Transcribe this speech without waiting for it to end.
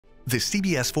The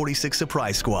CBS 46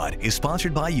 Surprise Squad is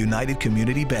sponsored by United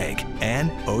Community Bank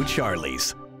and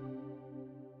O'Charley's.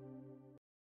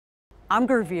 I'm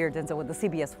Gurveer Dinza with the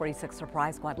CBS 46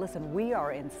 Surprise Squad. Listen, we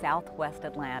are in Southwest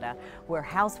Atlanta where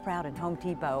Houseproud and Home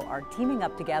Depot are teaming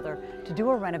up together to do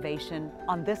a renovation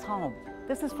on this home.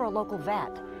 This is for a local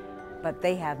vet, but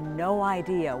they have no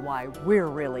idea why we're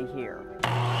really here.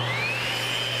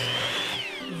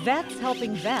 Vets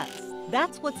helping vets.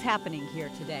 That's what's happening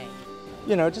here today.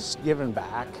 You know, just giving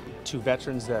back to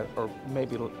veterans that are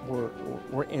maybe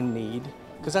were in need,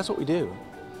 because that's what we do.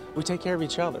 We take care of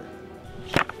each other.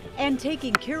 And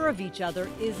taking care of each other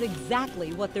is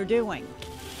exactly what they're doing.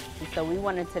 So we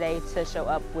wanted today to show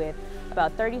up with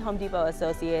about 30 Home Depot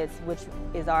associates, which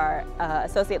is our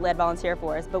associate-led volunteer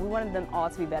force, but we wanted them all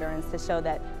to be veterans to show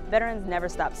that veterans never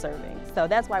stop serving. So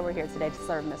that's why we're here today, to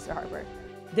serve Mr. Harper.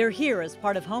 They're here as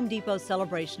part of Home Depot's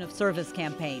Celebration of Service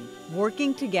campaign,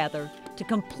 working together to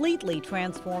completely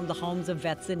transform the homes of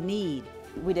vets in need.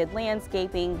 We did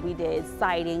landscaping, we did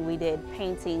siding, we did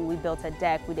painting, we built a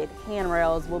deck, we did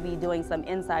handrails. We'll be doing some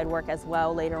inside work as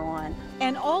well later on.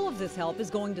 And all of this help is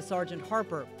going to Sergeant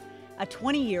Harper, a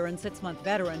 20-year and 6-month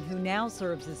veteran who now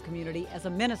serves his community as a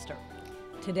minister.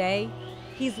 Today,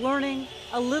 he's learning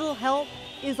a little help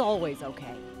is always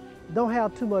okay. Don't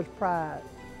have too much pride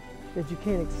that you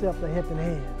can't accept a helping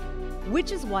hand.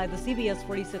 Which is why the CBS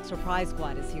 46 Surprise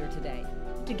Squad is here today,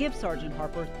 to give Sergeant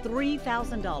Harper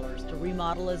 $3,000 to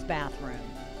remodel his bathroom.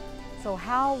 So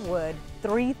how would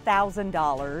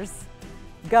 $3,000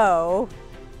 go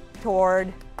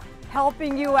toward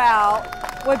helping you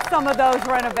out with some of those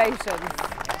renovations?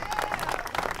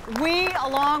 We,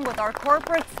 along with our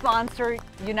corporate sponsor,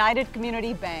 United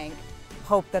Community Bank,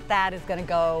 hope that that is going to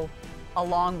go a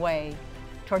long way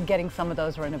toward getting some of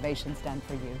those renovations done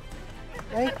for you.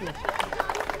 Thank you.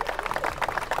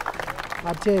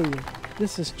 I tell you,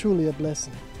 this is truly a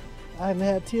blessing. I haven't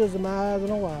had tears in my eyes in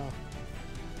a while,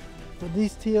 but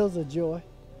these tears are joy,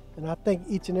 and I thank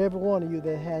each and every one of you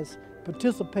that has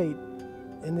participated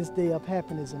in this day of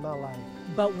happiness in my life.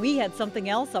 But we had something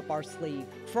else up our sleeve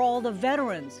for all the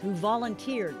veterans who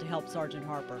volunteered to help Sergeant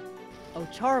Harper.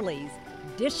 O'Charley's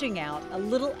dishing out a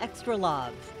little extra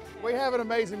love. We have an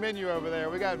amazing menu over there.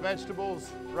 We got vegetables,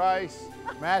 rice,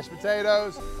 mashed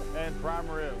potatoes, and prime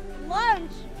rib.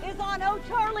 Lunch is on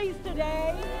O'Charley's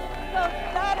today, so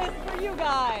that is for you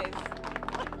guys.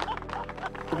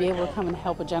 To be able to come and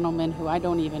help a gentleman who I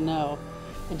don't even know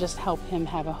and just help him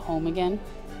have a home again,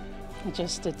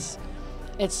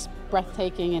 it's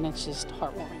breathtaking and it's just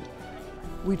heartwarming.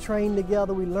 We train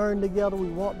together, we learn together, we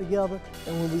walk together,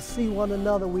 and when we see one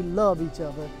another, we love each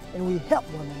other and we help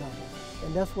one another.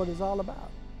 And that's what it's all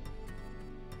about.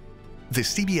 The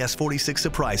CBS 46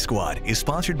 Surprise Squad is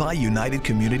sponsored by United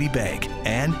Community Bank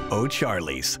and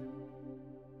O'Charley's.